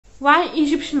Why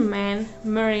Egyptian men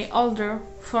marry older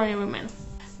foreign women?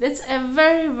 That's a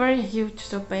very huge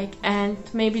topic and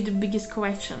maybe the biggest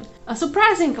question.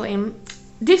 Surprisingly,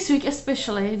 this week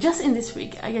especially, just in this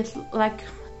week, I get like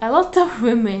a lot of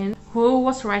women who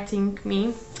was writing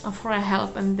me for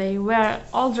help, and they were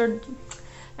older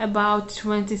about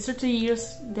 20-30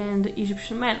 years than the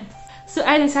Egyptian men. So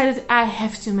I decided I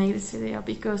have to make this video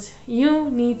because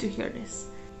you need to hear this.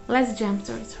 Let's jump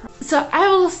to it. So I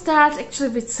will start actually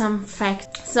with some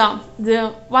facts. So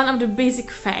one of the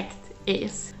basic facts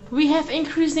is we have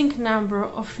increasing number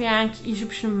of young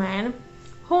Egyptian men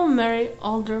who marry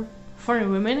older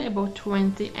foreign women about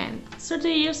 20 and 30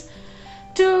 years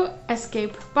to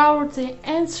escape poverty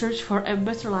and search for a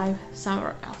better life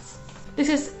somewhere else. This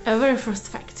is a very first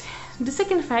fact. The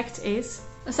second fact is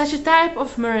such a type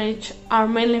of marriage are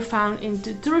mainly found in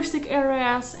the touristic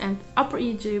areas and Upper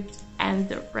Egypt and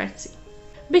the Red Sea.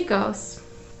 Because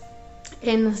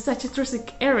in such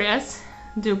touristic areas,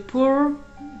 the poor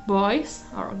boys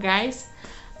or guys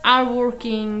are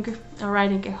working, or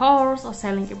riding a horse or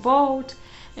sailing a boat,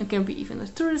 and can be even a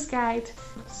tourist guide.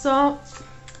 So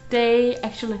they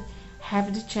actually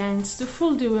have the chance to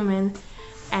fool the women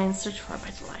and search for a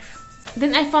better life.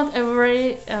 Then I found a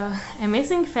very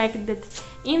amazing fact that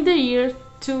in the year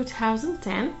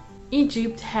 2010,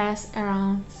 Egypt has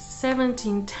around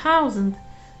 17,000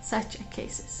 such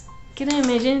cases. Can you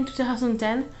imagine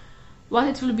 2010? What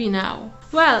it will be now?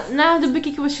 Well, now the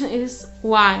big question is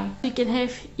why. You can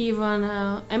have even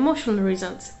emotional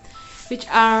reasons, which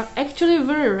are actually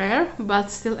very rare but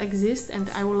still exist, and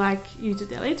I would like you to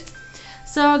tell it.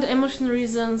 So the emotional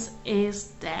reasons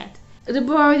is that the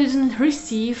boy didn't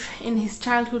receive in his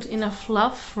childhood enough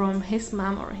love from his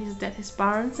mom or his dad, his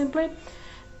parents simply,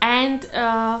 and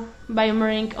by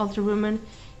marrying older women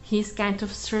he's kind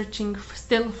of searching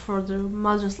still for the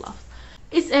mother's love.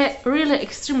 It's a really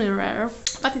extremely rare,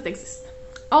 but it exists.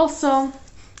 Also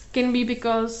can be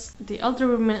because the older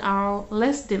women are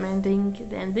less demanding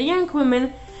than the young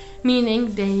women,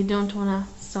 meaning they don't wanna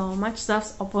so much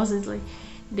stuff. Oppositely,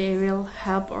 they will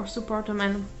help or support the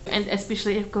men, and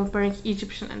especially if comparing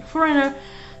Egyptian and foreigner.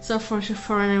 So for sure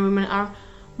foreigner women are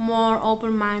more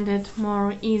open-minded,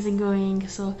 more easygoing,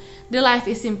 so the life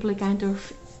is simply kind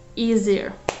of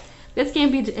easier. That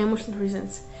can be the emotional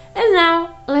reasons. And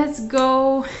now let's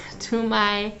go to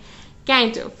my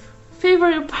kind of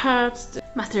favorite part, the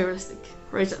materialistic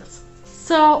reasons.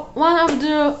 So one of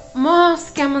the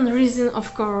most common reasons,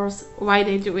 of course, why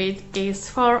they do it is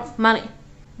for money.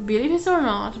 Believe it or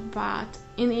not, but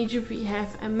in Egypt we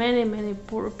have many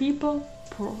poor people,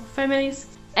 poor families,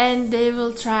 and they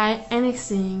will try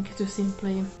anything to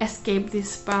simply escape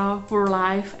this poor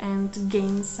life and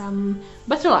gain some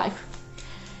better life.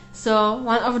 So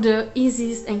one of the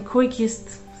easiest and quickest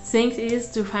things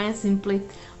is to find simply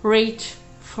rich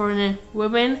foreign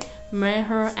woman, marry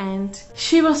her, and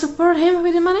she will support him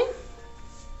with the money,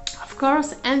 of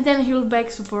course, and then he will back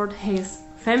support his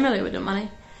family with the money.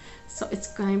 So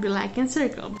it's gonna be like in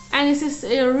circle. And this is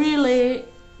really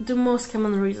the most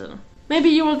common reason. Maybe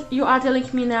you are telling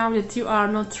me now that you are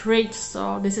not rich,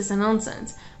 so this is a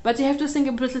nonsense. But you have to think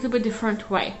about it a little bit different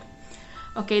way.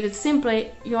 Okay, that simply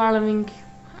you are living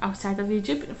outside of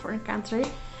Egypt, in a foreign country,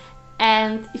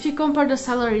 and if you compare the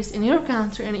salaries in your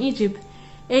country and Egypt,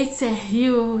 it's a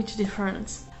huge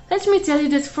difference. Let me tell you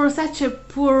that for such a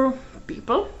poor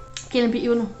people, can be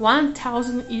even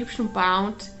 1,000 Egyptian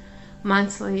pound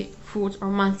monthly food or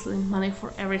monthly money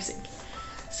for everything.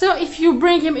 So if you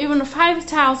bring him even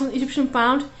 5,000 Egyptian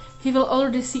pound, he will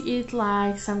already see it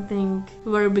like something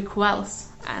very big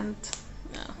wealth, and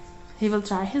he will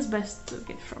try his best to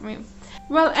get from you.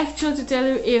 Well, actually, to tell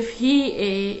you, if he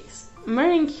is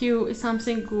marrying you is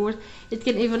something good, it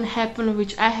can even happen,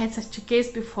 which I had such a case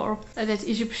before, that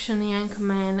Egyptian young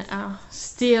man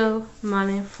steal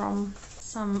money from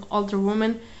some older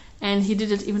woman and he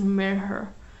didn't even marry her.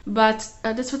 But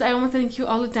that's what I want to tell you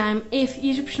all the time. If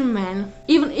Egyptian man,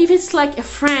 even if it's like a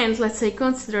friend, let's say,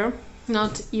 consider,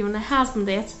 not even a husband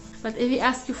yet, but if he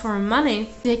asks you for money,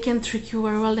 they can trick you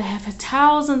very well. They have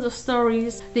 1,000 of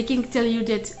stories. They can tell you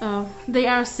that they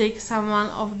are sick, someone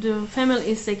of the family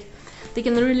is sick. They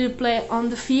can really play on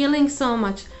the feeling so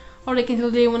much. Or they can tell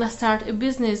you they want to start a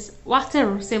business,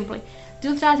 whatever, simply.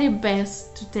 They'll try their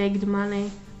best to take the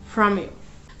money from you.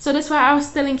 So that's why I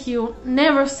was telling you,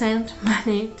 never send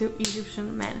money to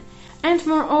Egyptian men. And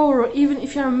moreover, even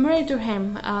if you are married to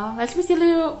him, let me tell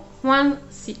you one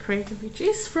secret, which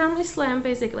is from Islam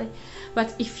basically.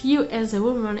 But if you as a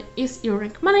woman is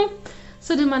earning money,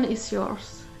 so the money is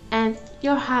yours, and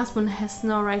your husband has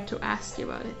no right to ask you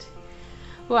about it.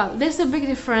 Well, there's a big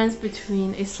difference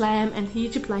between Islam and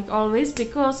Egypt, like always,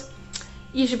 because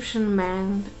Egyptian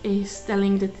man is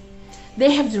telling that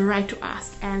they have the right to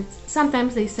ask, and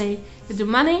sometimes they say that the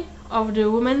money of the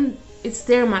woman, it's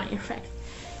their money in fact,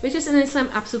 which is in Islam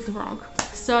absolutely wrong.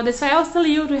 So that's why I was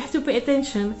telling you to have to pay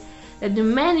attention that the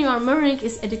man you are marrying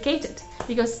is educated,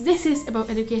 because this is about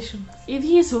education. If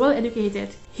he is well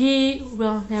educated, he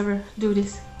will never do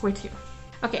this with you.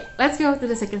 Okay, let's go to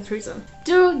the second reason.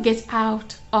 To get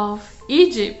out of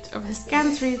Egypt, of his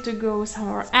country, to go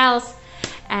somewhere else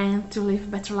and to live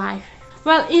a better life.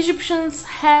 Well, Egyptians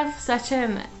have such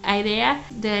an idea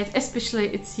that, especially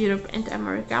it's Europe and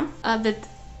America, that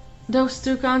those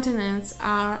two continents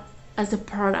are as a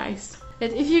paradise.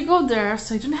 That if you go there,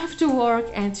 so you don't have to work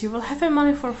and you will have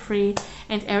money for free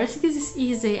and everything is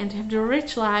easy and you have the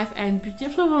rich life and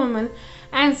beautiful women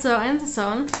and so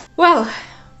on. Well,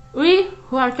 we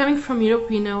who are coming from Europe,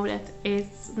 we know that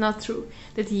it's not true.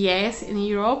 That yes, in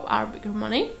Europe are bigger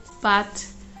money, but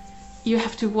you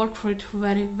have to work for it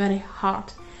very, very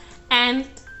hard. And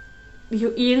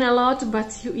you earn a lot,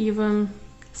 but you even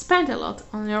spend a lot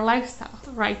on your lifestyle,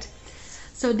 right?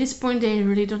 So at this point they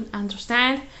really don't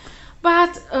understand.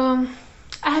 But I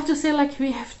have to say, like,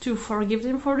 we have to forgive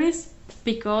them for this,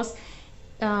 because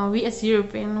we as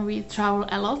Europeans, we travel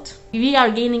a lot. We are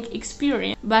gaining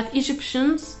experience, but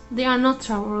Egyptians, they are not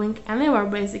traveling anywhere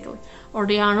basically, or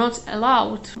they are not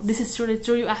allowed. This is really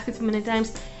true. You asked it many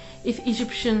times if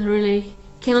Egyptians really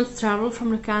cannot travel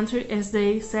from the country, as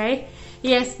they say.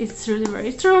 Yes, it's really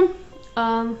very true.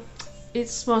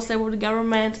 It's mostly about the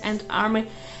government and army.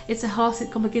 It's a whole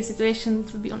complicated situation,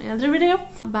 it will be on another video,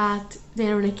 but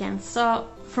they really can. So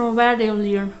from where they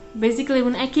learn. Basically,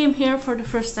 when I came here for the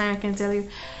first time, I can tell you,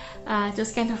 it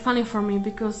was kind of funny for me,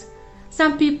 because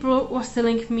some people was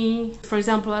telling me, for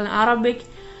example, in Arabic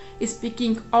is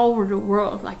speaking over the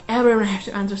world, like everyone has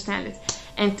to understand it,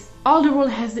 and all the world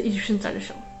has the Egyptian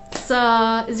tradition.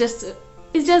 So it's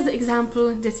just the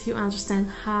example that you understand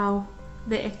how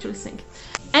they actually think.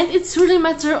 And it's really a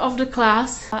matter of the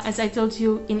class. As I told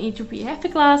you, in Egypt we have a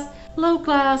class, low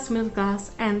class, middle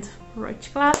class and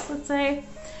rich class, let's say.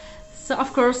 So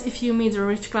of course, if you meet the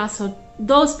rich class, so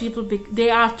those people, they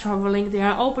are traveling, they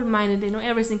are open-minded, they know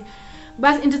everything.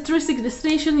 But in the touristic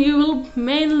destination you will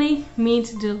mainly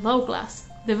meet the low class,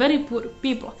 the very poor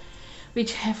people,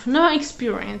 which have no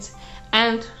experience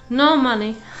and no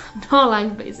money, no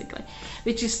life basically,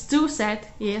 which is too sad.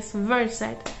 Yes, very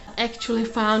sad. Actually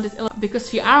found it a lot,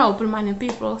 because we are open-minded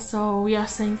people, so we are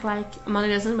saying like money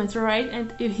doesn't matter, right?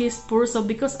 And if he's poor, so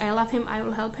because I love him, I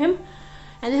will help him.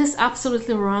 And this is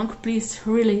absolutely wrong. Please,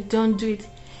 really don't do it.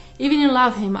 Even you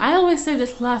love him, I always say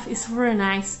that love is very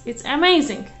nice, it's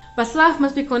amazing, but love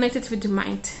must be connected with the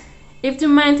mind. If the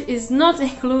mind is not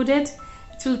included,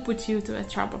 it will put you to a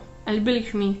trouble. And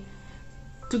believe me,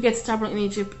 to get trouble in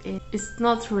Egypt is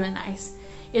not really nice.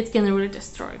 It can really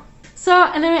destroy. So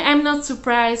anyway, I'm not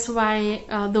surprised why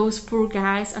those poor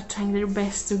guys are trying their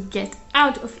best to get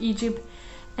out of Egypt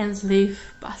and live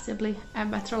possibly a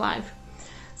better life.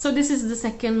 So this is the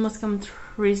second most common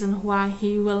reason why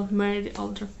he will marry the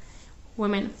older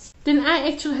women. Then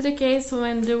I actually had a case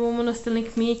when the woman was telling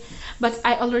me, but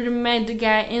I already met the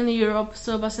guy in Europe,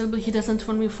 so possibly he doesn't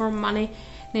want me for money,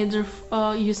 neither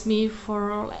use me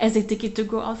for as a ticket to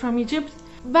go out from Egypt.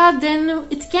 But then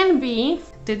it can be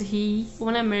that he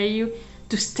wanna marry you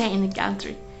to stay in the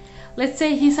country. Let's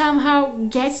say he somehow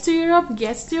gets to Europe,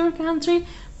 gets to your country,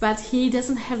 but he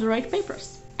doesn't have the right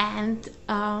papers and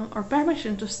or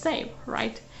permission to stay,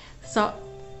 right? So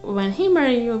when he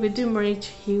marries you with the marriage,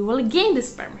 he will gain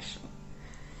this permission,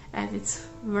 and it's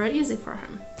very easy for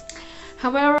him.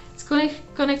 However, it's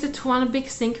connected to one big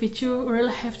thing which you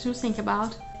really have to think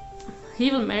about. He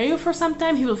will marry you for some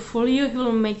time, he will fool you, he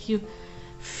will make you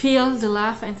feel the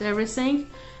love and everything,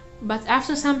 but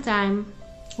after some time,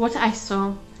 what I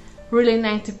saw, really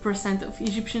 90% of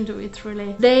Egyptians do it,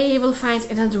 really. They will find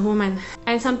another woman,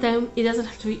 and sometimes it doesn't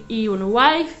have to be even a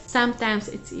wife, sometimes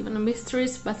it's even a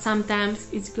mistress, but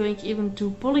sometimes it's going even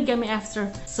to polygamy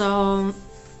after. So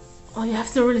you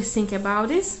have to really think about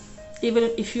this, even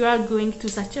if you are going to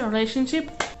such a relationship,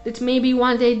 that maybe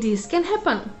one day this can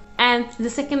happen. And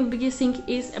the second biggest thing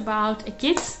is about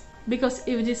kids, because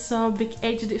if there's so big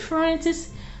age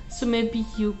differences, so maybe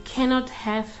you cannot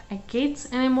have kids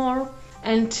anymore,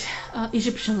 and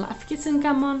Egyptians love kids in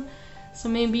common, so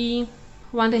maybe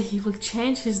one day he will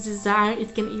change his desire,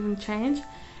 it can even change,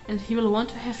 and he will want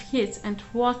to have kids. And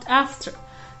what after?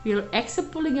 Will you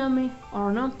accept polygamy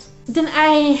or not? Then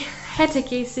I had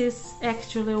cases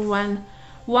actually when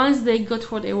once they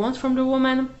got what they want from the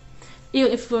woman,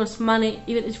 even if it was money,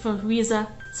 even if it was visa,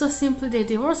 So simply they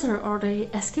divorce her or they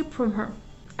escape from her.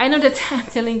 I know that I'm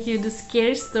telling you the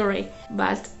scary story,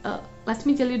 but let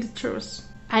me tell you the truth.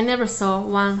 I never saw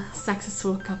one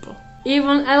successful couple.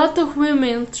 Even a lot of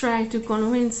women try to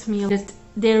convince me that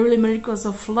they're really married because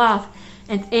of love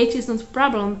and age is not a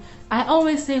problem. I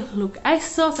always say, look, I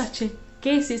saw such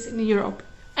cases in Europe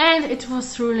and it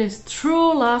was really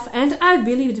true love and I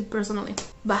believed it personally.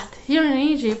 But here in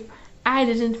Egypt, I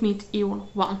didn't meet even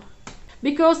one.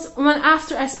 Because when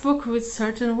after I spoke with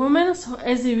certain women, so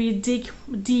as we dig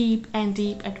deep and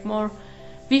more,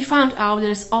 we found out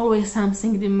there's always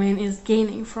something the man is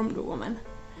gaining from the woman.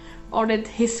 Or that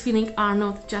his feelings are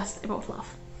not just about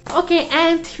love. Okay,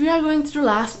 and we are going to the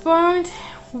last point,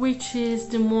 which is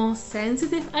the most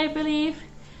sensitive, I believe.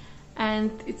 And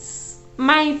it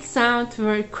might sound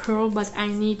very cruel, but I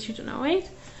need you to know it.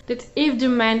 That if the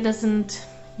man doesn't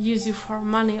use you for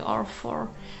money or for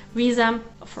visa,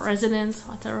 for residence,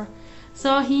 whatever,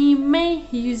 so he may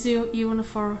use you even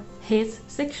for his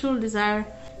sexual desire.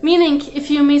 Meaning, if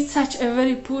you meet such a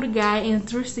very poor guy in a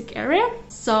touristic area,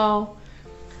 so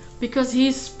because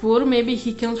he's poor, maybe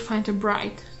he can't find a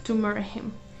bride to marry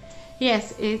him.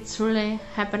 Yes, it's really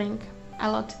happening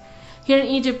a lot. Here in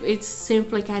Egypt, it's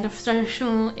simply kind of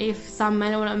traditional. If some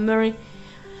man wanna marry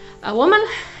a woman,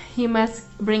 he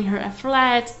must bring her a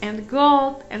flat and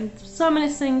gold and so many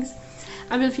things.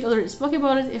 I believe you already spoke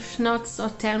about it. If not, so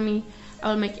tell me, I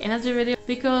will make another video,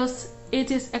 because it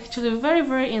is actually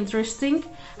very interesting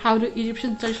how the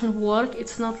Egyptian tradition work.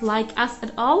 It's not like us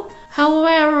at all.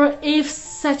 However, if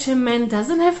such a man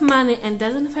doesn't have money and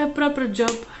doesn't have a proper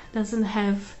job, doesn't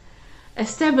have a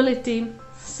stability,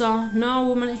 so no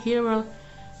woman here will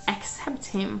accept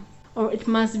him. Or it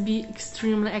must be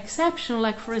extremely exceptional,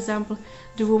 like for example,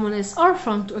 the woman is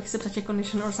orphan to accept such a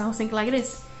condition or something like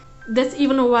this. That's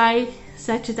even why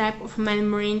such a type of men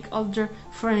marrying older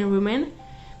foreign women,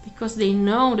 because they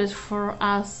know that for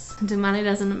us the money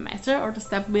doesn't matter or the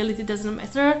stability doesn't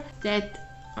matter, that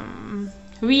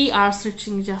we are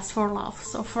searching just for love.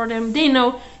 So for them, they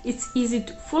know it's easy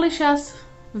to foolish us,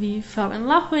 we fell in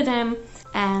love with them,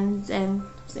 and then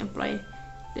simply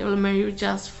they will marry you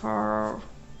just for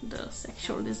the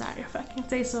sexual desire, if I can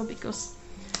say so, because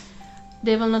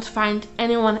they will not find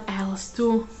anyone else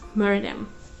to marry them,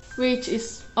 which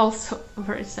is also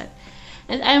very sad.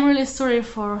 And I'm really sorry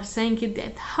for saying it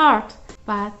that hard,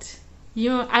 but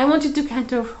I want you to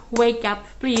kind of wake up,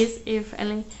 please, if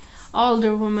any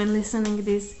older woman listening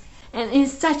this and in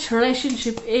such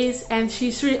relationship is, and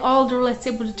she's really older, let's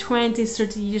say about 20,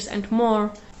 30 years and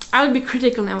more. I will be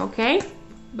critical now, okay?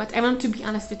 But I want to be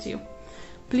honest with you.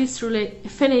 Please really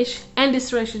end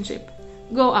this relationship.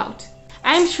 Go out.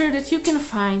 I'm sure that you can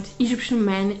find Egyptian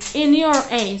men in your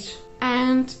age,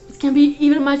 and it can be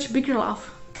even much bigger love.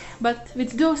 But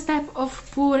with those type of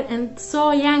poor and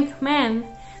so young men,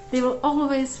 they will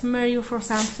always marry you for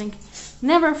something,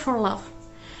 never for love.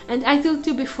 And I told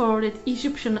you before that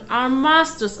Egyptians are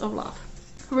masters of love,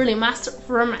 really master of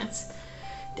romance.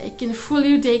 They can fool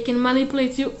you, they can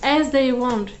manipulate you as they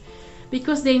want,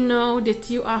 because they know that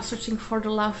you are searching for the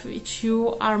love which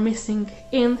you are missing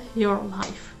in your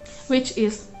life, which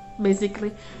is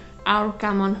basically our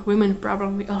common women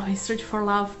problem. We always search for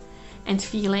love and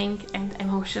feeling and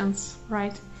emotions,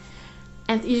 right?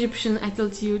 And Egyptian, I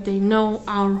told you, they know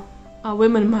our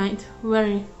women mind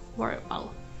very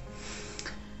well.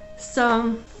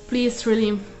 So please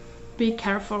really be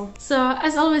careful. So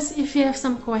as always, if you have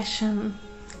some question,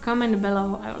 comment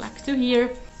below, I would like to hear.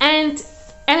 And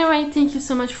anyway, thank you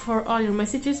so much for all your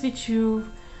messages which you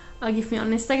give me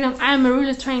on Instagram. I'm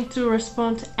really trying to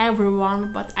respond to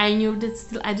everyone, but I knew that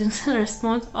still I didn't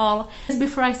respond all. As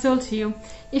before I told you,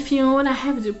 if you wanna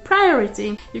have the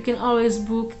priority, you can always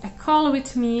book a call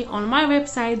with me on my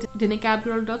website,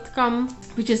 theniqabgirl.com,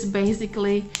 which is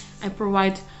basically I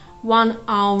provide 1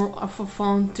 hour of a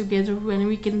phone together when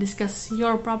we can discuss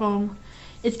your problem.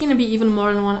 It can be even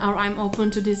more than 1 hour. I'm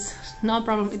open to this, no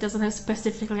problem. It doesn't have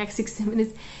specifically like 60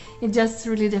 minutes. It just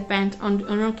really depends on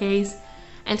your case,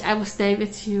 and I will stay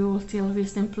with you till we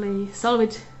simply solve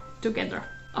it together.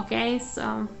 Okay,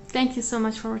 so thank you so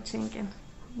much for watching and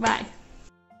bye.